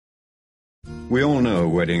We all know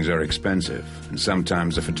weddings are expensive, and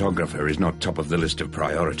sometimes a photographer is not top of the list of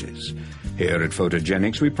priorities. Here at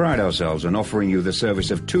Photogenix, we pride ourselves on offering you the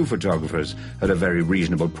service of 2 photographers at a very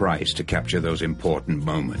reasonable price to capture those important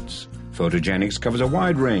moments. Photogenix covers a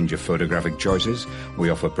wide range of photographic choices. We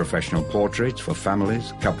offer professional portraits for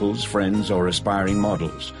families, couples, friends, or aspiring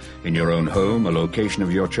models, in your own home, a location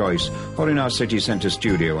of your choice, or in our city centre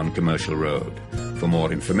studio on Commercial Road. For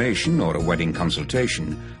more information or a wedding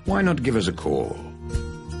consultation, why not give us a call?